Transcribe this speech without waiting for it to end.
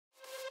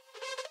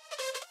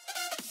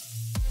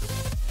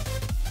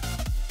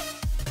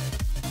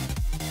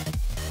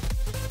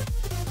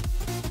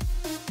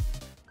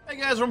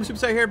Guys, Roman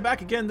Superstar here,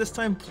 back again, this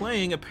time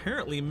playing,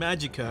 apparently,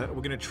 Magika.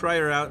 We're gonna try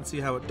her out and see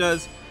how it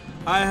does.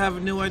 I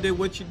have no idea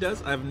what she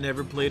does. I've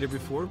never played her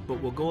before,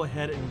 but we'll go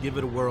ahead and give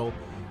it a whirl.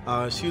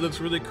 She looks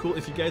really cool.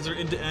 If you guys are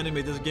into anime,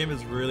 this game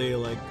is really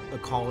like a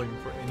calling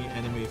for any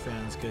anime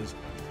fans, because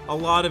a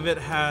lot of it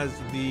has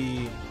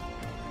the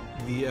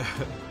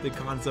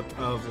concept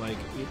of like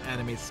an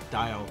anime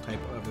style type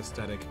of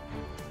aesthetic.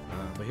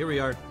 But here we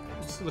are.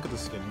 Let's look at the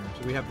skin here.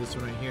 So we have this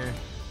one right here.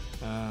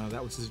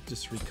 That was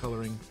just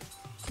recoloring.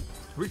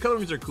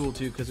 Recolorings are cool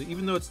too, because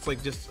even though it's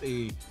like just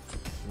a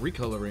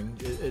recoloring,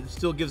 it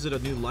still gives it a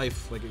new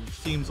life. Like, it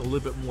seems a little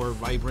bit more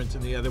vibrant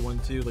than the other one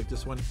too, like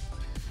this one.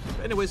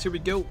 But anyways, here we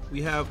go.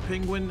 We have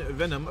Penguin,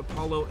 Venom,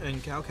 Apollo,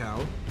 and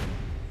Cow,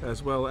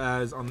 as well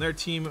as on their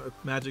team,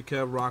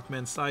 Magika,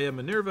 Rockman, Saya,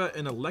 Minerva,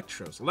 and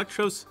Electros.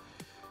 Electros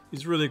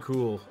is really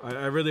cool.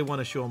 I really want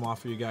to show him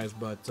off for you guys,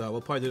 but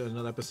we'll probably do it in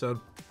another episode.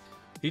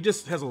 He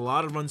just has a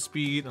lot of run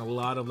speed and a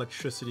lot of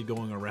electricity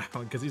going around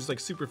because he's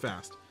like super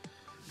fast.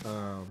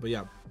 But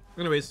yeah,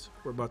 anyways,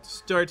 we're about to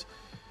start.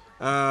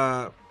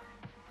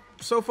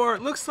 So far,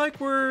 it looks like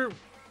we're,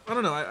 I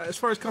don't know, as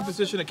far as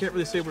composition, I can't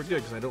really say we're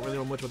good because I don't really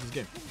know much about this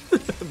game.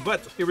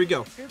 But here we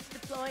go.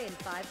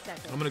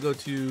 I'm gonna go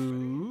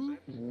to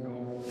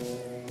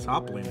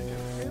top lane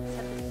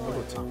again. I'll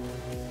go top.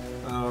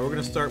 We're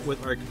gonna start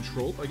with our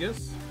control, I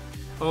guess.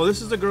 Oh,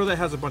 this is the girl that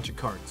has a bunch of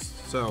cards.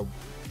 So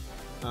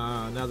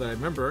now that I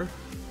remember,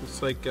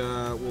 looks like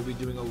we'll be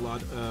doing a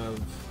lot of,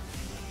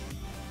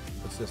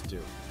 what's this do?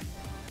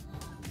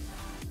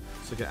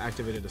 Looks like I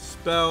activated a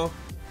spell.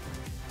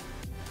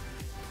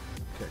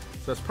 Okay,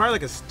 so that's probably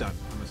like a stun,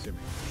 I'm assuming.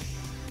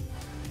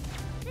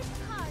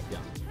 Yeah,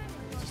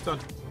 it's a stun.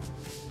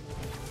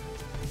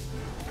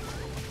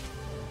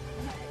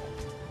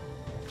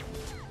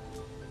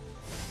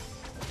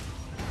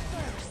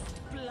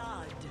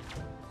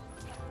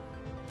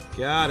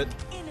 Got it.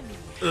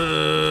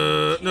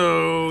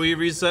 No, he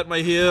reset my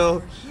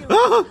heal.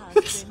 Ah!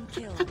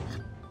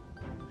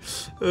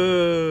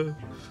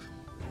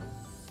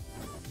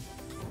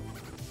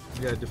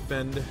 We gotta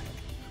defend.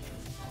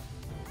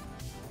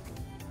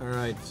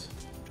 Alright.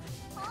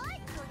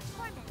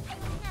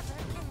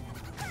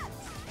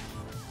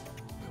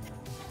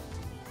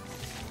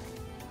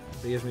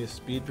 That gives me a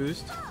speed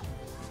boost.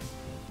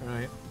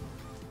 Alright.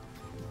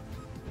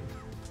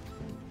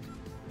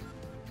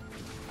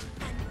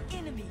 An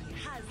enemy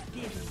has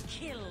been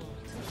killed.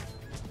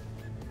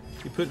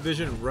 You put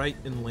vision right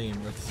in lane.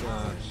 That's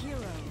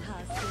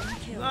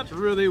not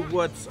really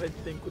what I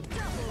think would.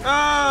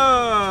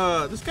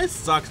 Ah! This guy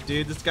sucks,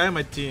 dude. This guy on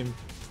my team.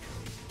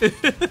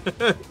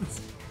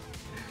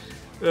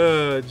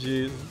 Oh,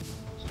 jeez.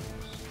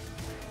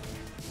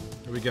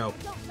 Here we go.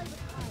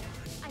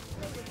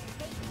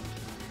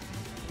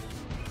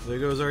 There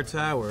goes our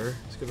tower.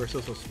 Let's give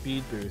ourselves a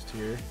speed boost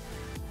here.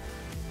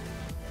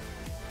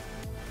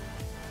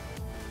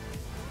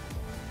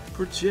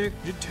 Protect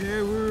your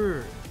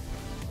tower.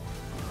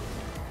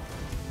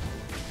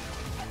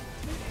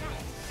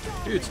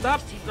 Dude,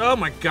 stop! Oh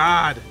my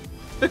god!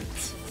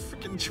 It's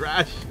freaking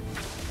trash.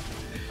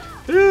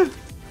 This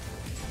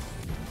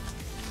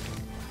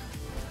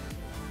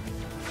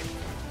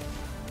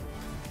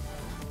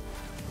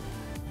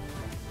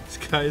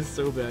guy is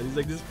so bad. He's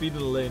like just feeding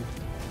the lane.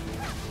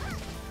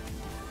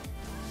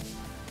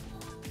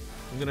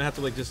 I'm gonna have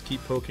to like just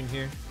keep poking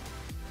here.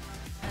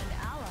 An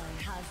ally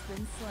has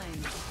been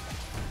slain.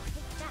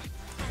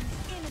 An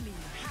enemy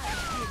has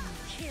been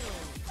killed.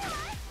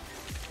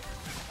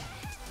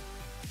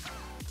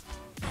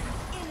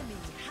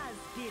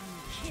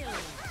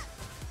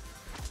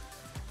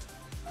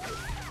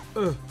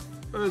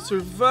 I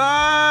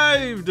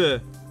survived!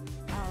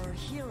 Our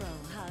hero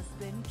has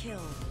been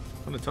killed.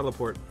 I'm gonna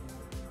teleport.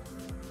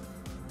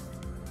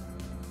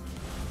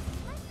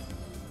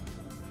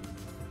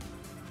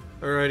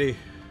 Alrighty.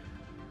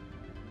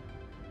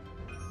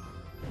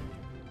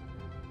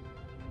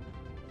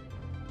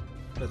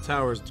 The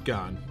tower's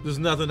gone. There's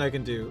nothing I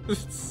can do.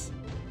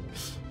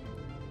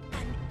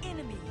 An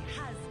enemy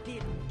has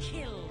been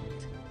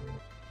killed.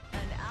 An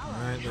ally.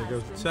 Alright, there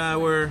goes the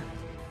tower.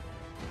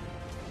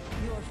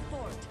 Your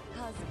fort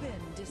has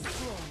been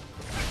destroyed.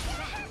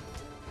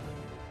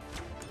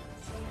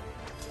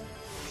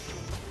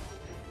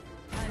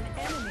 An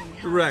enemy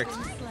has Correct.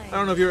 been slain. I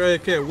don't know if you're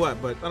okay or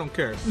what, but I don't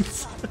care.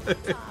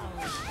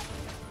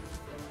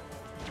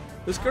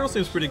 This girl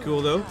seems pretty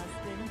cool though. Has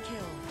been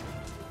killed.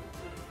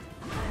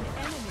 An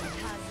enemy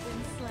has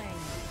been slain.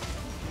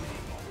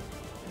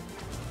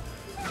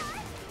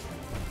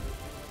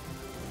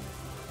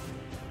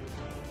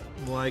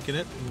 I'm liking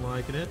it. I'm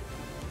liking it.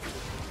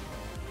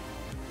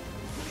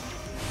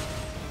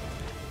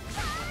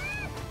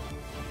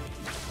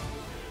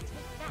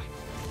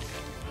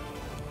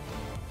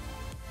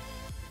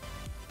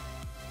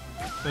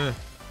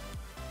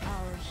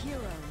 Our hero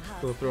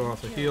has Go throw been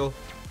off the killed. heal.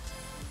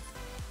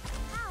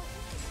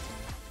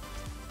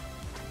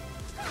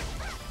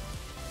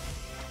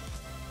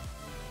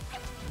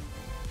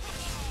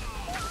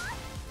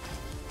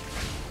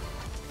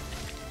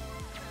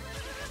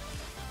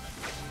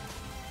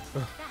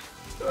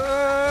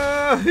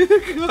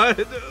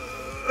 God.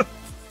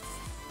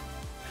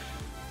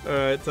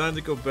 Alright, time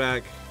to go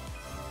back.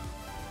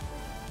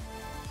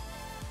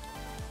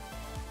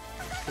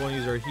 We want to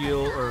use our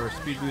heal or our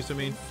speed boost, I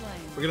mean.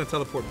 We're going to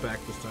teleport back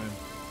this time.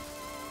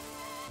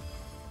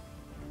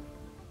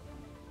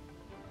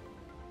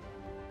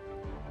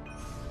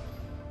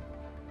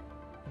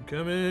 I'm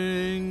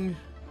coming.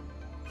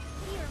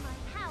 Hear my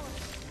power.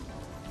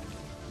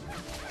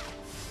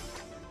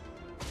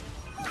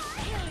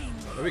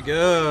 There we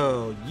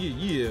go.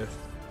 Yeah.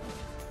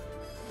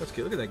 That's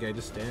good. Look at that guy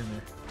just standing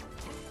there.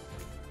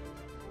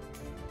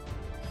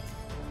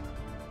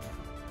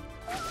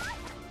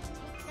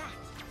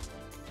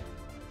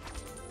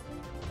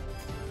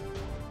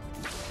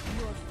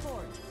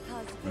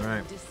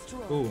 Alright.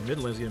 Ooh, mid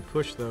lane's getting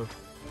pushed though.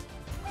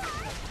 Our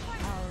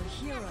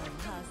hero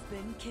has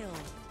been killed.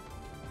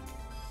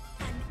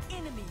 An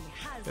enemy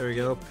has There we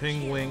go. been Ping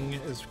killed. Wing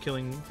is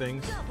killing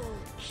things. Double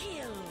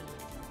kill.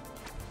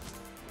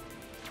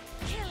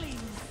 Killing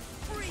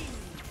spree.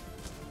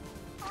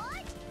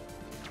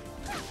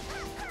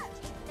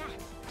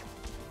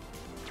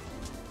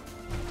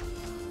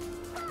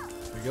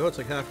 There we go. It's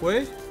like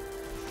halfway.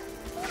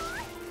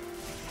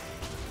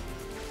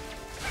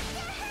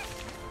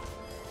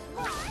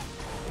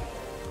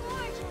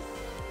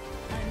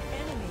 An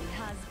enemy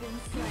has been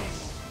slain.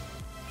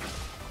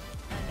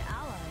 An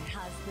ally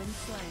has been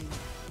slain.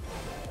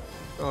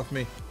 Off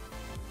me.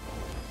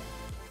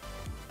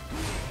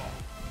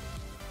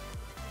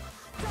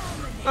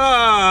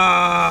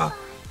 Ah!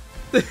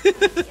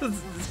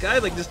 This guy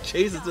like just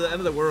chases to the end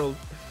of the world.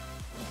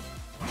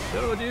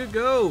 Go, dude,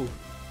 go!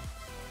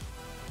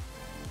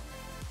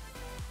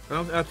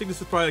 I think this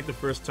is probably like the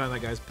first time that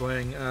guy's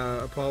playing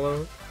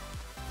Apollo.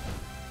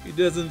 He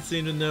doesn't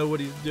seem to know what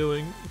he's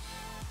doing.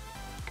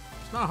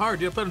 It's not hard,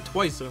 dude. I played him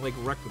twice and I like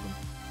wrecked with him.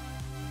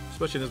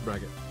 Especially in this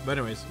bracket. But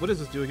anyways, what does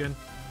this do again?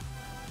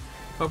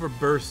 Hover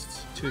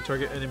bursts to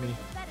target enemy.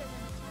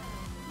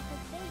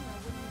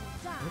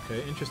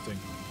 Okay, interesting.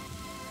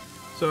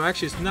 So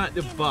actually it's not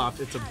a buff,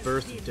 it's a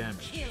burst of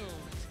damage. I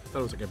thought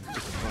it was like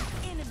just a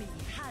buff. Enemy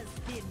has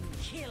been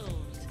killed.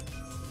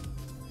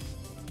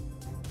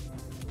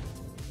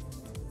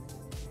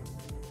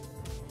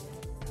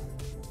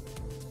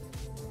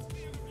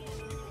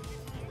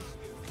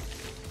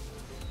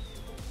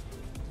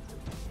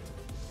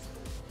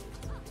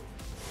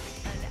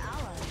 An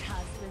ally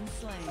has been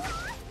slain.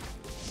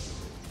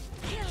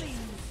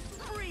 Killing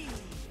spree.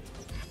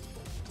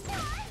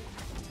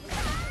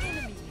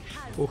 Enemy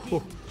has Oh,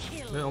 been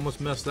killed. I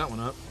almost messed that one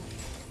up.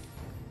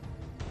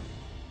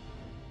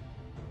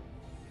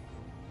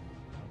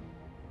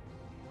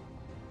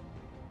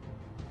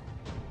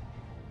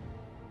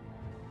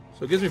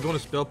 So it gives me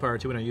bonus spell power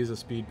too when I use a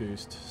speed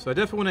boost. So I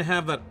definitely want to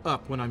have that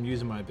up when I'm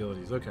using my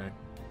abilities. Okay.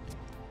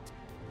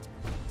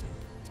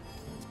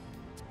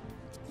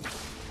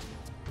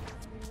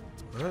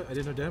 What? I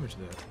did no damage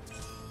to that.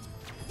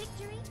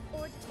 Victory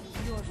or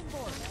defeat. Your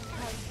fort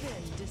has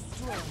been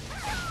destroyed.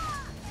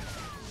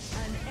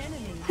 An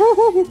enemy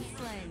has been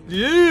slain.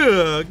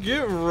 Yeah,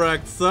 get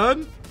wrecked,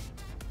 son.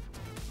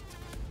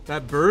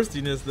 That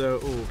burstiness though.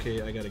 Oh,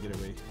 okay, I gotta get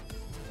away.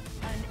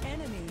 An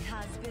enemy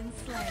has been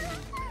slain.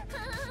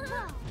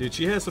 Dude,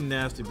 she has some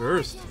nasty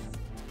burst.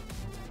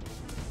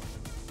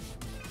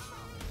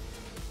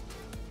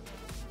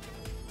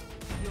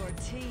 Your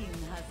team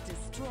has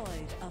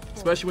destroyed a fort.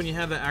 Especially when you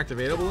have that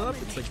activatable up,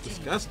 it's like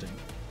disgusting.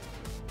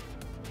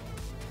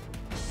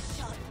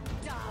 Shut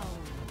down.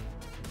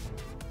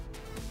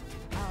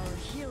 Our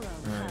hero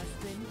has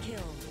been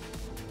killed.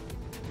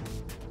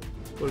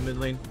 Go to mid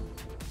lane.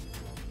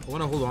 I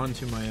want to hold on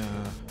to my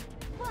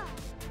Wow,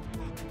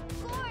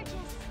 gorgeous.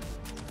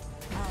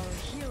 Our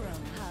hero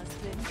has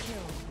been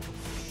killed.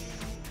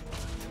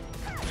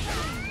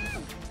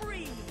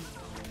 Free.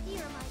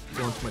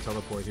 go into my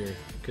teleport here in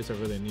case I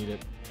really need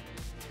it.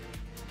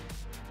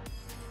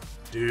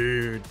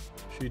 Dude,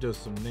 she does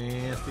some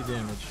nasty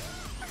damage.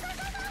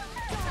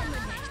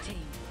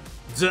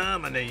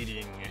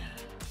 Dominating.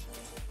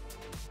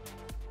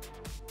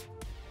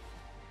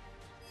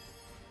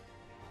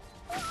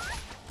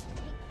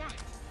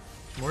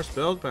 More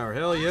spell power.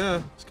 Hell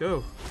yeah. Let's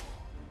go.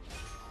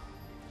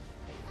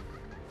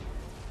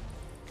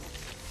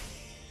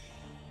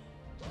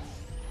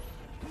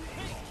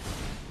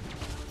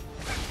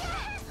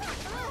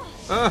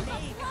 Ah!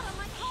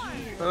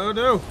 Oh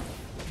no!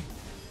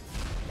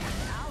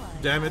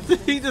 Damn it.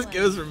 He just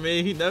goes for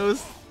me. He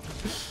knows.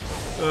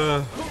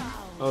 That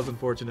was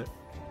unfortunate.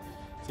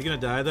 Is he gonna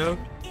die though?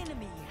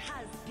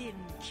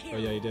 Oh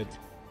yeah, he did.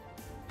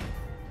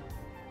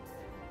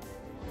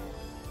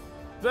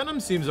 Venom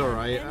seems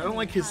alright. I don't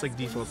like his like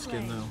default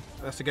skin though.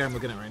 That's the guy I'm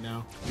looking at right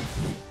now.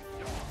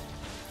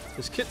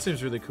 His kit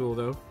seems really cool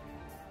though.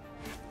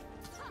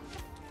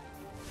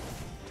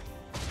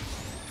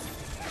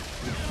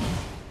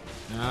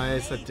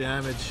 Nice, that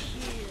damage.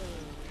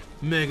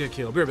 Mega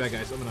kill. Be right back,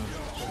 guys. I'm gonna.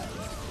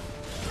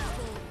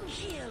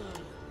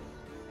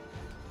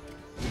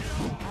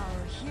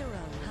 Our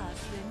hero has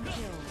been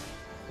killed.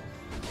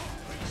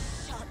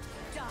 Shut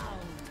down.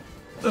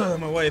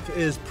 My wife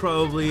is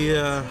probably Team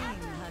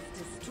has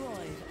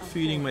destroyed a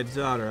feeding my fort.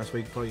 daughter. That's why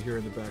you can probably hear her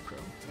in the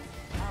background.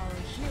 Our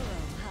hero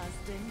has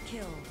been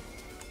killed.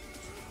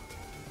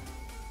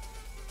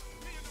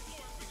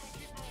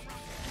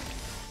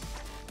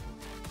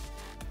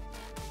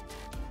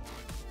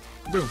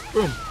 Boom,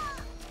 boom.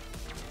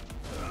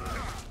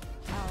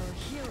 Our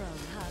hero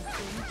has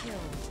been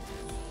killed.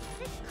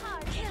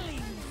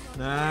 Killing.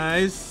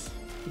 Nice.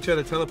 You try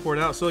to teleport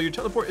out. So your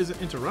teleport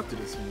isn't interrupted,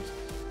 it seems.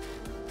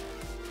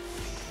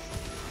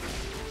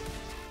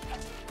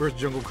 First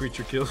jungle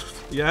creature killed.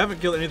 Yeah, I haven't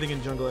killed anything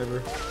in jungle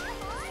ever.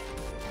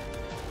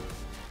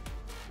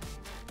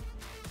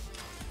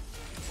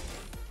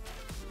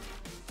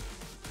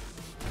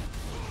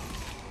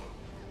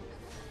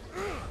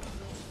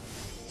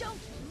 Don't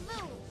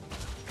move.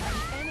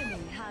 An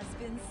enemy has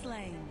been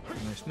slain.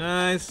 Nice,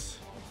 nice.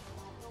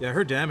 Yeah,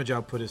 her damage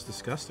output is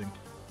disgusting.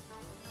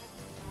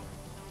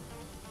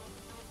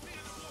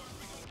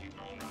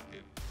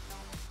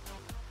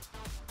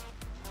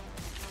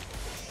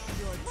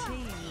 Your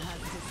team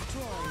has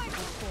destroyed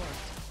a fort.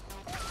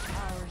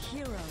 Our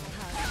hero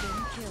has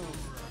been killed.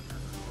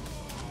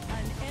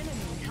 An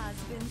enemy has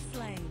been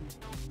slain.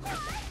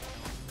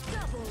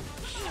 Double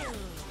kill.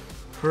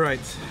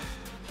 Right.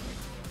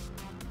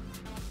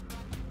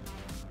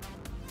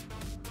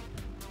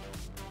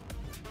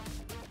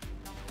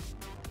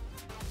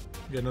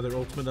 Get another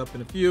ultimate up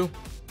in a few.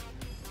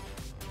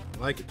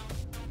 I like it.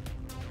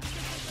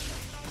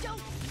 Don't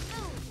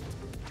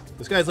move.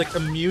 This guy's like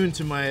immune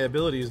to my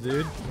abilities,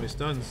 dude. My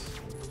stuns.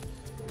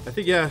 I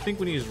think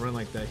when he's run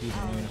like that, he's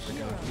Our immune. I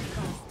hero forgot.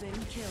 has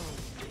been killed.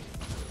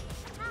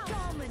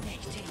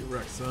 Dominating.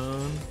 Wreck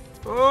son.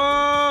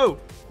 Oh!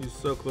 He's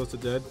so close to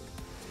dead.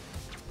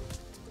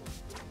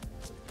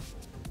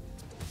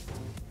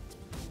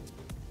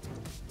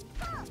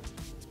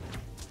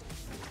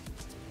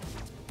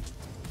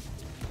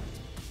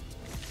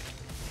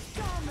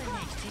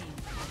 Dominating.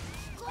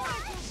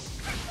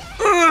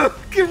 Ugh,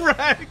 get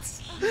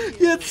wrecked!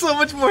 You had so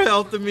much more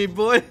health than me,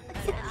 boy. An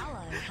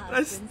ally has I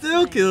been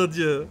still slain. killed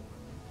you.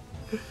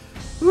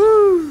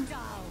 Woo! Down.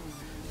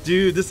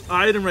 Dude, this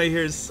item right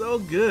here is so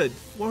good.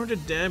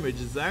 400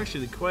 damage is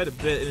actually quite a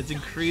bit, and it's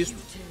increased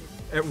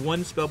at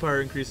one spell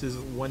power increases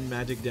one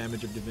magic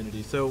damage of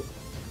divinity. So,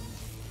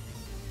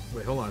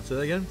 wait, hold on. Say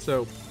that again.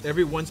 So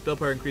every one spell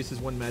power increases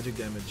one magic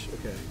damage.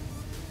 Okay.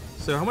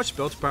 So how much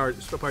spell power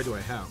do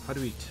I have? How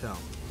do we tell?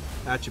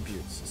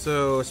 Attributes.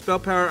 So spell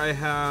power I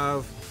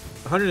have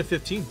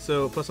 115.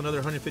 So plus another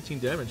 115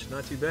 damage.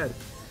 Not too bad,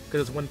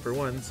 because it's 1 for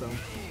 1. So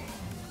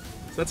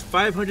that's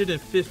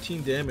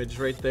 515 damage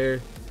right there.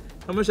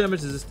 How much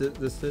damage does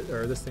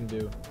this thing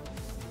do?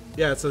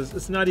 Yeah, so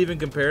it's not even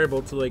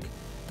comparable to like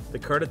the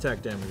card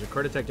attack damage. The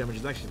card attack damage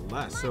is actually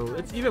less, so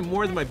it's even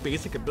more than my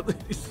basic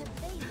abilities.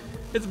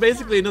 It's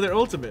basically another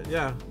ultimate,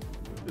 yeah.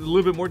 A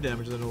little bit more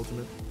damage than an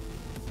ultimate.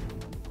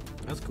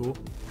 That's cool.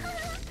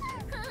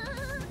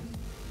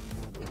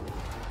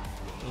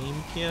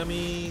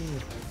 Incoming.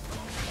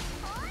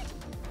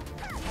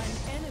 An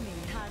enemy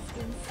has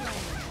been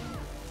slain.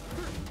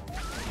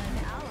 An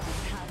ally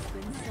has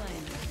been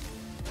slain.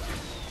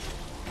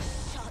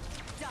 Shut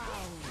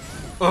down.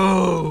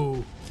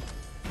 Oh!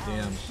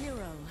 Damn. Our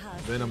hero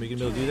has Venom, been you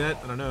gonna be able to do killed.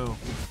 that? I don't know.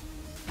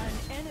 An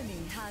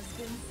enemy has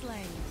been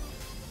slain.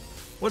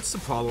 What's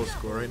Apollo's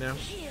score right now?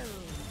 Kill.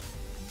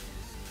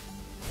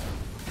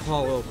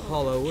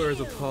 Apollo, where is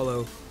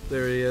Apollo?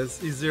 There he is.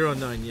 He's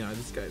 0-9. Yeah,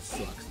 this guy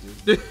sucks,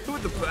 dude.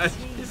 What the bad?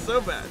 He's so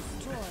bad.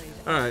 Destroyed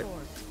a Alright.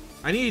 fort.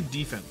 I need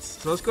defense.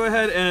 So let's go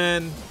ahead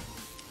and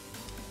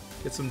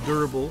get some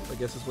durable, I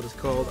guess is what it's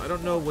called. I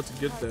don't know what's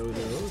good though,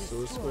 so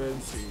let's go ahead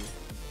and see.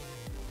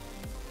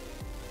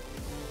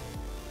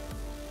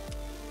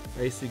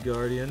 Icy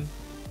Guardian.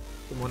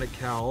 Demonic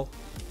Cowl.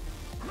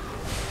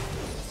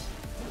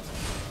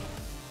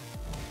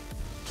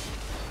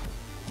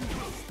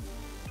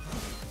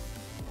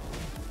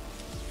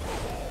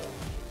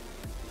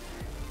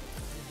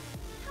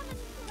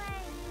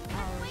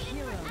 Our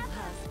hero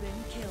has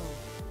been killed.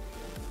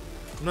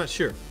 I'm not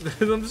sure.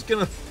 I'm just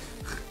gonna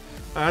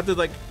I have to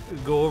like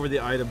go over the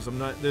items. I'm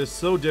not they're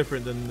so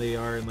different than they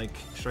are in like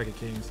Strike of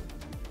Kings.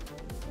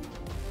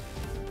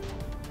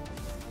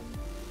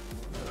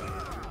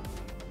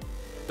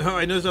 Oh,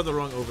 I noticed I have the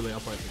wrong overlay. I'll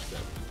probably fix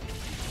that.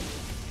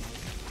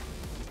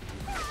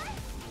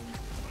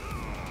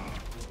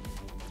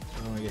 I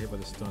don't want to get hit by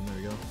the stun. There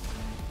we go.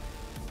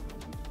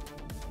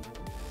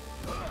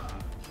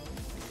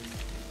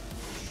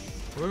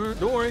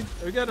 Don't worry.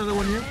 We got another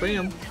one here.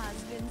 Bam. Enemy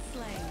has been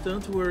slain.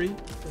 Don't worry.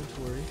 Don't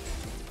worry.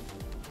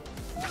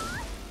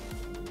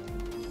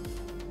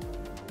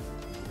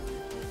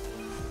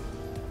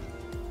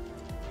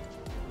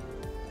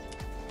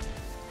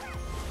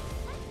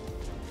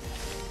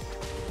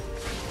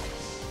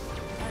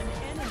 An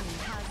enemy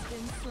has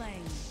been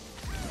slain.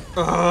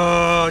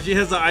 Oh, she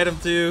has the item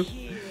too.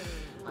 Kill.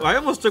 Well, I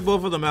almost took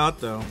both of them out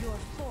though. Your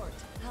fort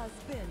has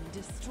been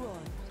destroyed.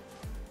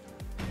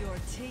 Your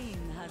team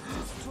has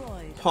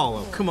destroyed. a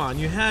Apollo, fort. come on.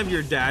 You have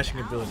your dashing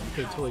ability. You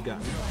could have totally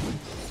gotten me.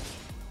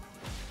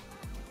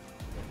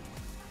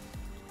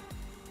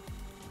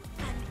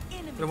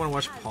 don't want to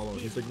watch Apollo.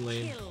 He's like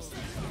lame.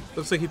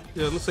 Looks like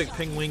looks like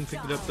Penguin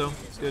picked it up though.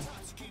 It's good.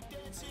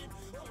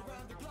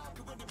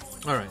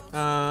 All right.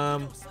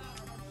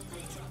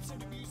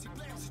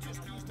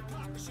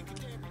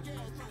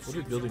 What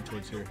are we building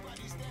towards here?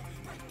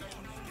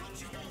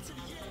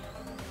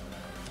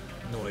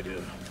 No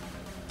idea.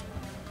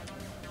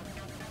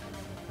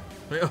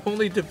 My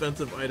only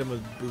defensive item is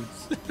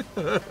boots.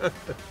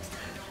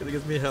 It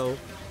gives me health.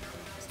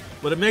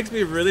 But it makes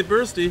me really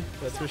bursty,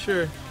 that's for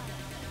sure.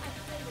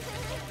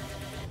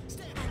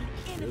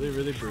 Really,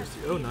 really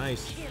bursty. Oh,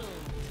 nice.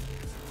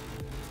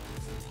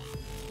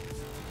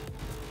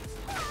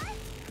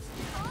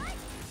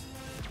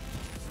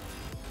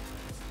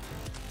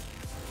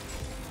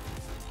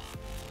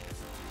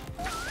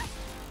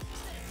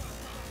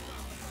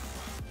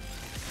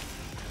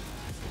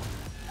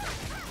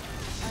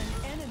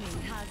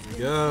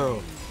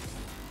 Go.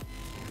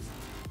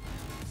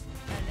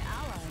 An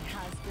ally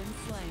has been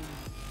slain.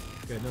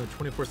 Okay, another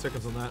 24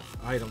 seconds on that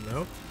item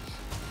though.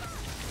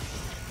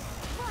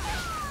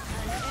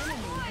 An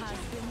enemy has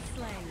been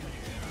slain.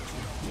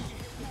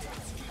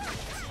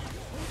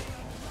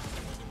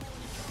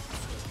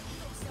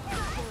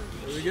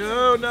 There we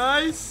go,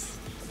 nice.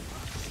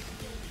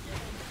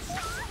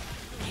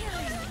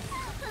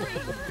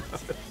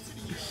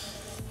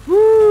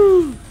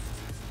 Woo!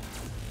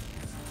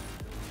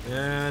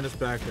 And it's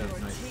back up.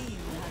 Nice. Team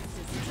has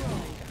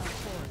destroyed a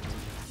fort.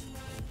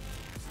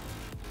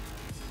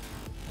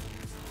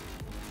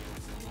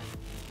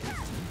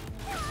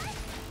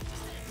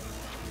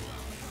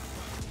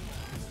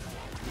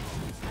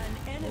 An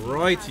enemy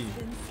Alrighty. has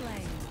been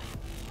slain.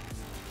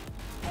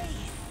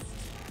 Ace.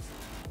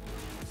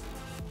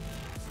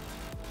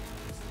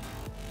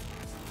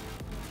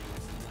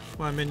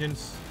 Come on,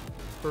 minions.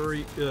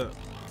 Hurry up.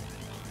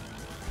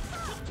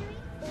 Victory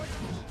or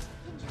defeat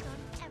hinges on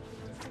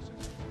every decision.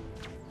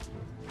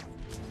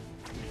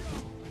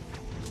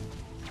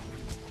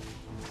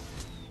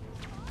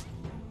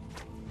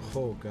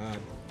 Oh, God.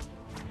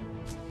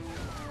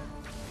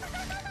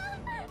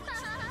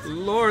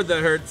 Lord,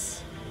 that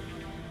hurts.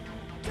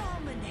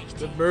 Dominated.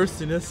 The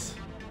burstiness.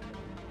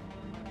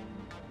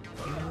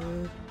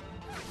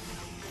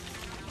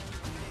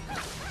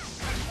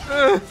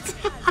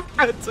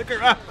 I took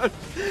her out.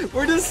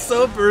 We're just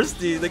so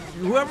bursty. Like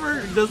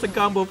whoever does the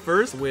combo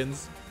first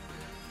wins.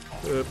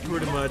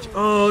 Pretty much.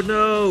 Oh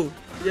no!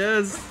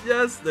 Yes,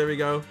 yes. There we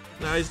go.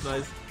 Nice,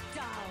 nice.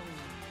 Down.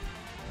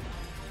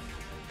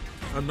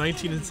 I'm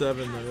 19 and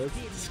 7 though. That's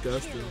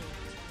disgusting.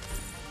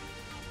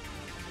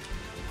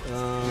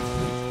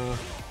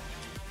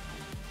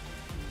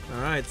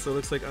 Alright, so it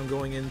looks like I'm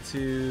going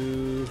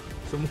into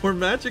some more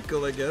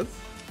magical, I guess.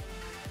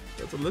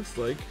 That's what it looks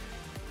like.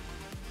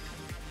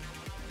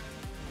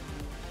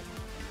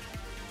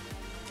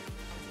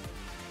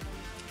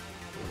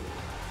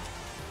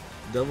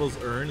 Devil's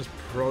Urn is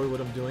probably what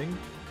I'm doing.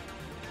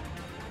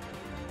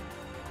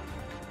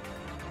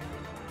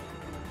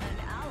 An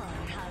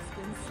ally has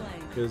been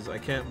slain. Because I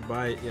can't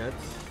buy it yet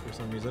for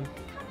some reason.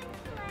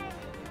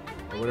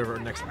 Or whatever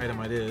next item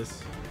it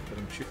is that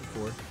I'm shooting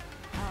for.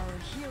 Our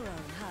hero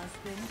has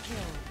been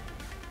killed.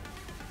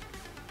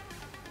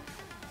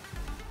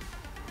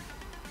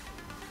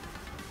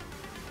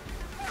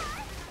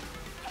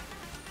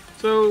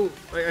 So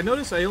I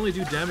noticed I only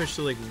do damage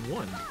to like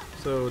one.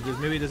 So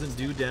maybe it doesn't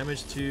do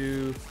damage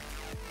to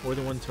more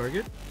than one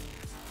target.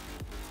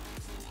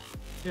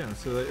 Yeah,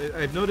 so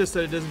I've noticed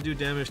that it doesn't do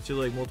damage to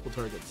like multiple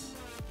targets.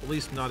 At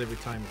least not every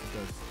time it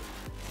does.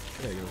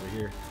 I gotta get over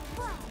here.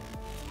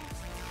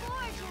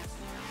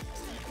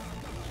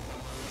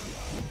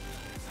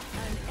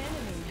 An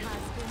enemy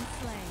has been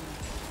slain.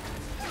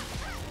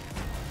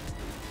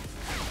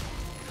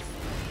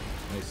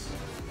 Nice.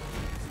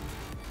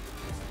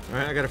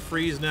 Alright, I got a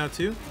freeze now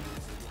too.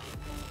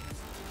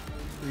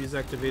 Freeze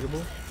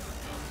activatable.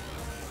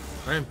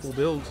 I am full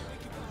build.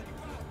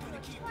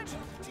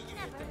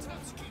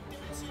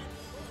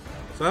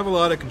 So I have a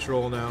lot of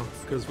control now,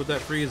 because with that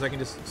freeze I can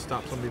just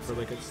stop somebody for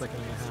like a second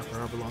and a half or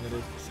however long it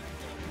is.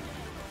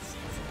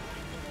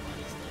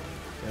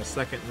 Yeah, a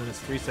second, and then it's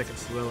 3 seconds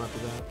slow after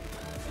that.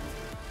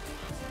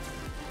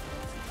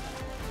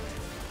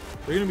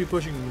 They're going to be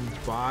pushing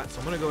bot, so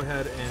I'm going to go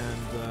ahead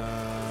and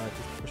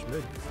just push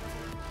mid.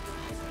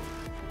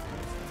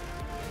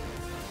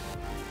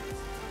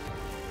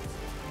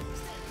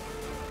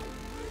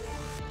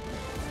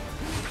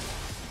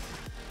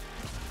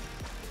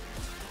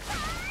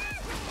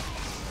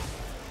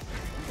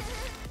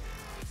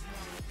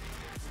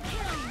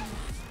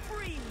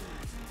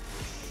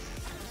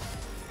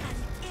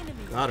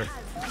 Got her.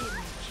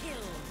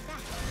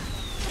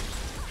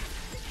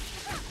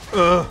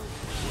 Ugh.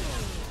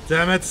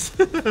 Damn it.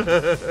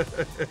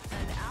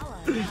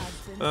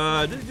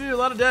 Didn't do a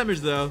lot of damage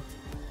though.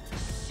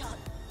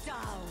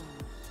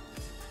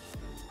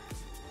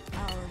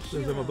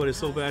 Looks like my buddy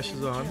Soul Bash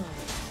is on.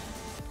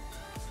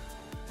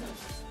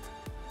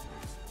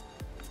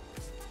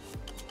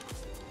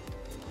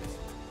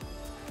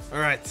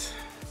 Alright.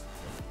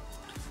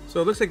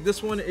 So it looks like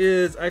this one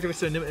is activate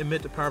to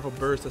emit a powerful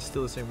burst. That's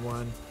still the same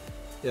one.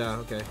 Yeah,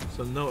 okay.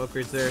 So no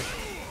upgrades there.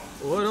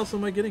 What else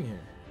am I getting here?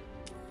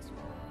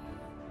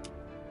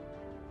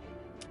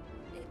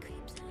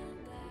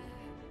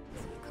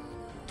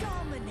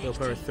 Build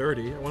power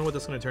 30. I wonder what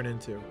that's going to turn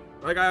into.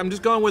 Like, I'm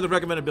just going with the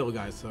recommended build,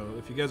 guys. So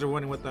if you guys are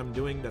wondering what I'm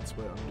doing, that's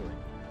what I'm doing.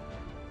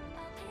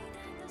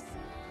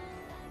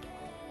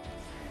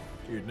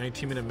 Dude,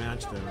 19-minute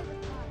match though.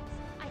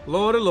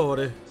 Lordy,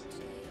 lordy.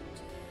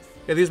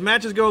 Yeah, these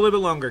matches go a little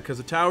bit longer because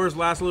the towers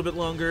last a little bit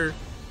longer.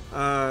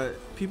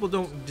 People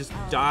don't just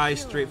die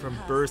straight from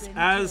burst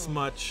as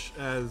much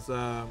as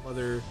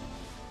other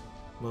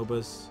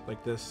MOBAs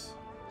like this.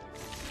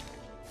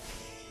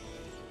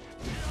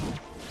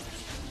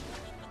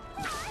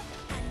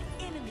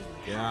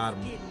 Got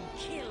him.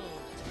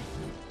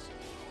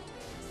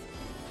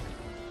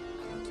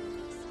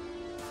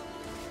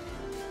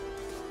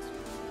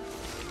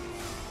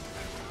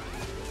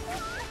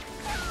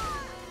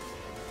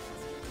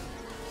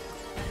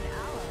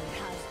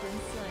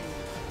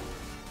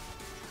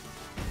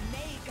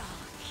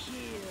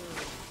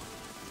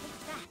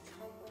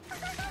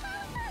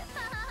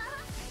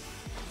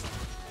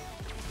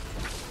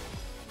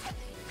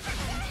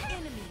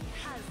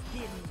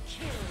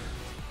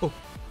 Oh,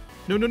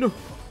 no, no, no.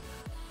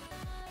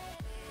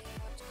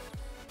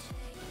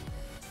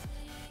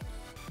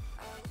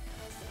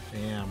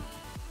 Damn.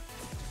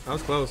 That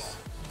was close.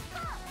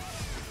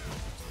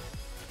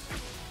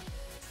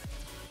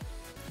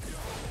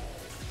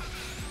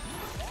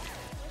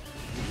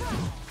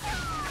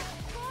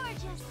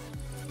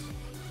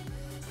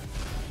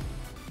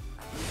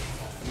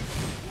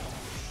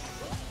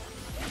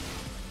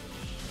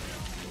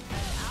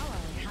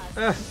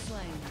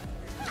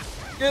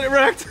 Get it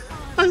wrecked!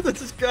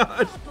 This is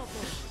God!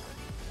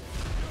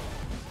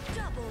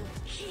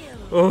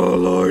 Oh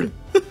Lord!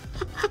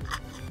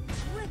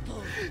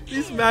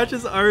 These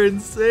matches are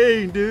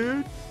insane,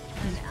 dude!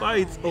 These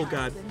fights! Oh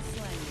God!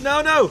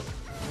 No, no!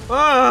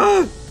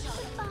 Ah!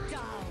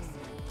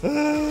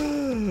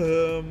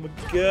 Oh my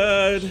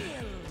God!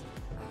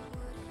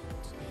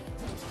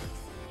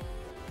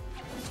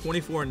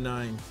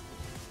 24-9.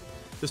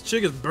 This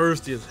chick is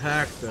bursty as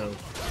heck, though.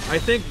 I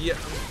think, yeah.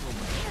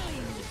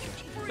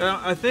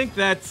 I think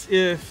that's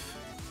if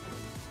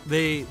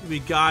we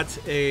got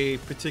a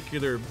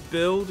particular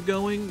build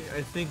going.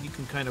 I think you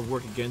can kind of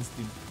work against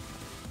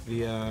the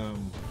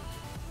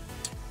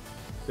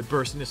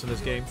burstiness in this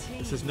game.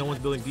 It says no one's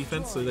building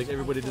defense, so like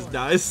everybody just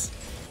dies.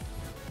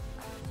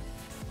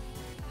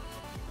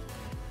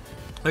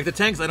 Like the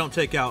tanks, I don't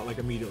take out like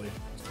immediately.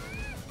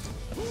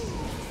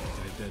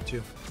 Guy's dead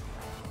too.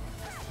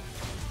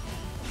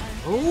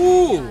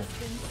 Oh!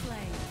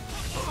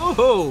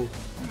 Oh!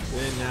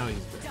 And now he's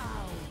dead.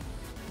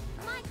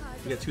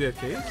 We got 2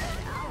 FKs?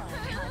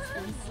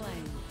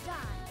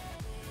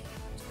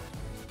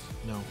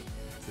 No.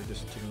 They're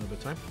just taking a little bit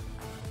of time.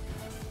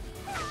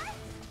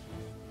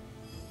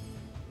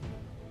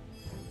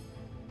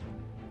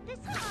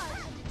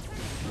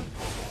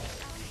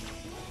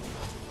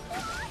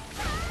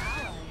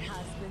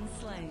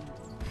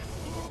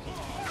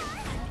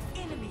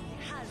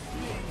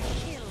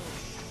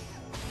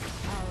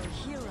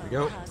 There we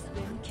go.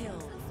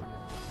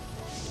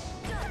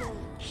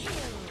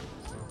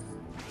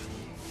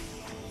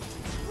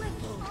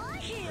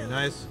 Very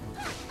nice.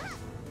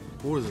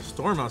 Oh, there's a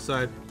storm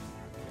outside.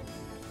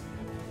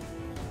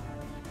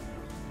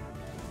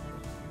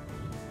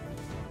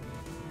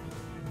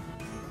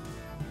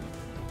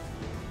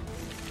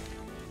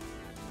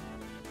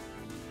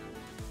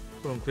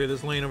 Go and clear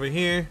this lane over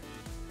here.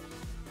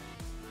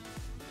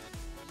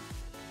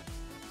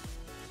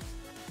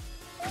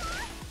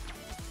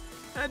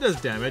 That does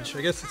damage.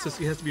 I guess it's just,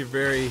 it has to be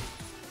very...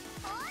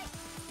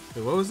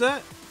 Wait, what was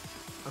that?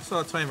 I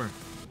saw a timer.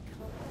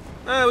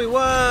 Oh, we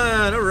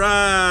won! Alright!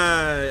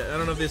 I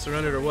don't know if they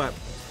surrendered or what.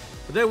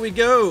 But there we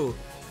go!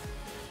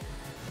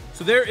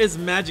 So there is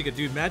Magika,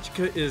 dude.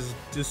 Magika is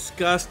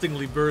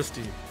disgustingly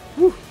bursty.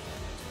 Whew.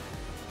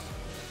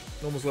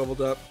 Almost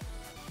leveled up.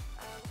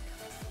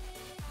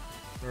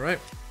 Alright.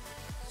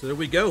 So there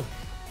we go.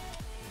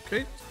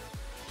 Okay.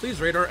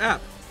 Please rate our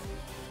app.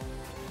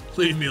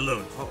 Leave me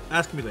alone.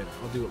 Ask me later.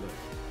 I'll do it later.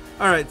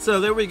 Alright, so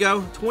there we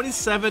go.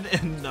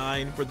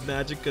 27-9 for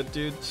Magika,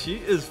 dude. She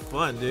is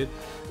fun, dude.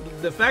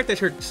 The fact that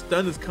her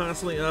stun is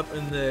constantly up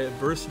and the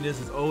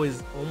burstiness is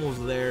always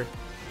almost there,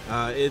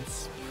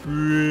 it's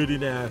pretty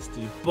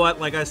nasty. But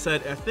like I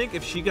said, I think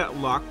if she got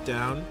locked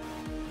down,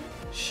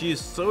 she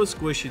is so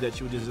squishy that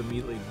she would just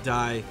immediately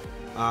die.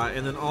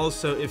 And then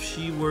also, if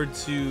she were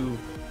to,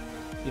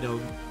 you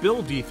know,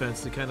 build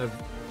defense to kind of,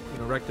 you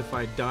know,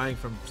 rectify dying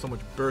from so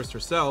much burst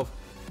herself,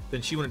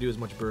 then she wouldn't do as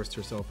much burst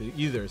herself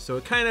either. So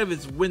it kind of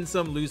is win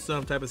some, lose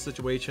some type of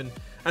situation.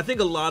 I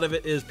think a lot of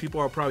it is people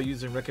are probably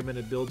using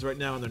recommended builds right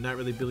now and they're not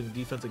really building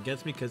defense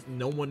against me because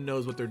no one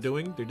knows what they're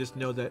doing. They just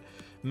know that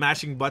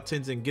mashing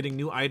buttons and getting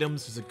new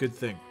items is a good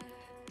thing.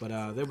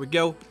 But there we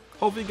go.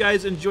 Hopefully you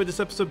guys enjoyed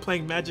this episode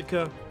playing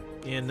Magika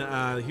and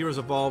Heroes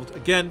Evolved.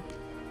 Again,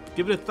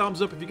 give it a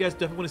thumbs up if you guys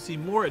definitely want to see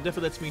more. It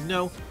definitely lets me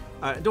know.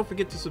 Don't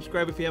forget to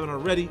subscribe if you haven't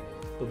already.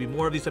 There'll be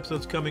more of these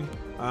episodes coming.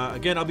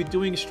 Again, I'll be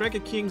doing Strike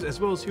of Kings as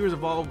well as Heroes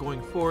Evolve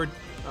going forward.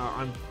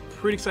 I'm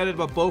pretty excited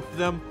about both of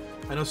them.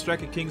 I know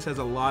Strike of Kings has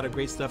a lot of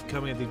great stuff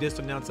coming, and they just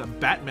announced that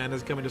Batman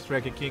is coming to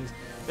Strike of Kings.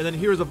 And then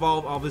Heroes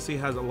Evolve obviously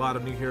has a lot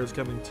of new heroes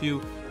coming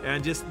too.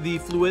 And just the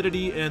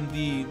fluidity and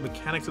the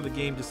mechanics of the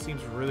game just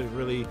seems really,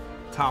 really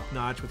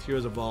top-notch with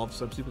Heroes Evolve.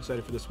 So I'm super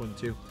excited for this one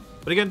too.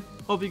 But again,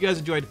 hope you guys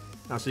enjoyed.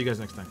 I'll see you guys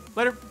next time.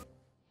 Later.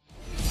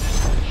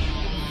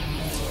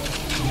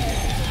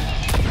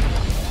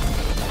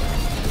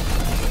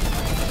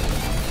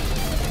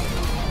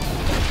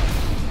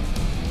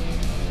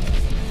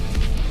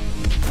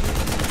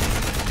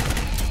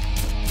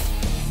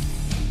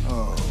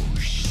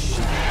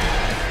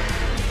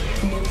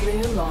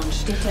 Nuclear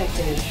launch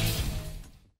detected.